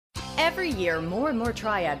Every year, more and more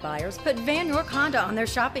Triad buyers put Vann Honda on their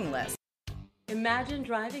shopping list. Imagine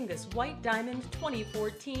driving this white diamond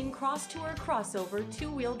 2014 Crosstour crossover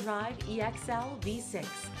two-wheel drive EXL V6,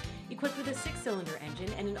 equipped with a 6-cylinder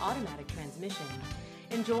engine and an automatic transmission.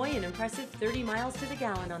 Enjoy an impressive 30 miles to the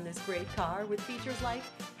gallon on this great car with features like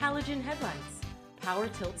halogen headlights, power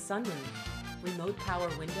tilt sunroof, remote power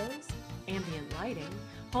windows, ambient lighting,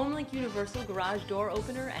 HomeLink universal garage door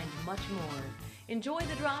opener, and much more. Enjoy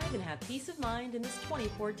the drive and have peace of mind in this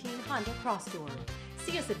 2014 Honda Crosstour.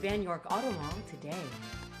 See us at Van York Auto Mall today.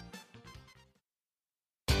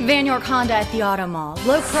 Vann Honda at the Auto Mall.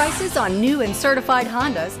 Low prices on new and certified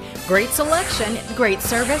Hondas, great selection, great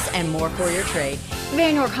service, and more for your trade.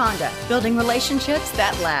 Vann Honda, building relationships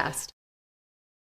that last.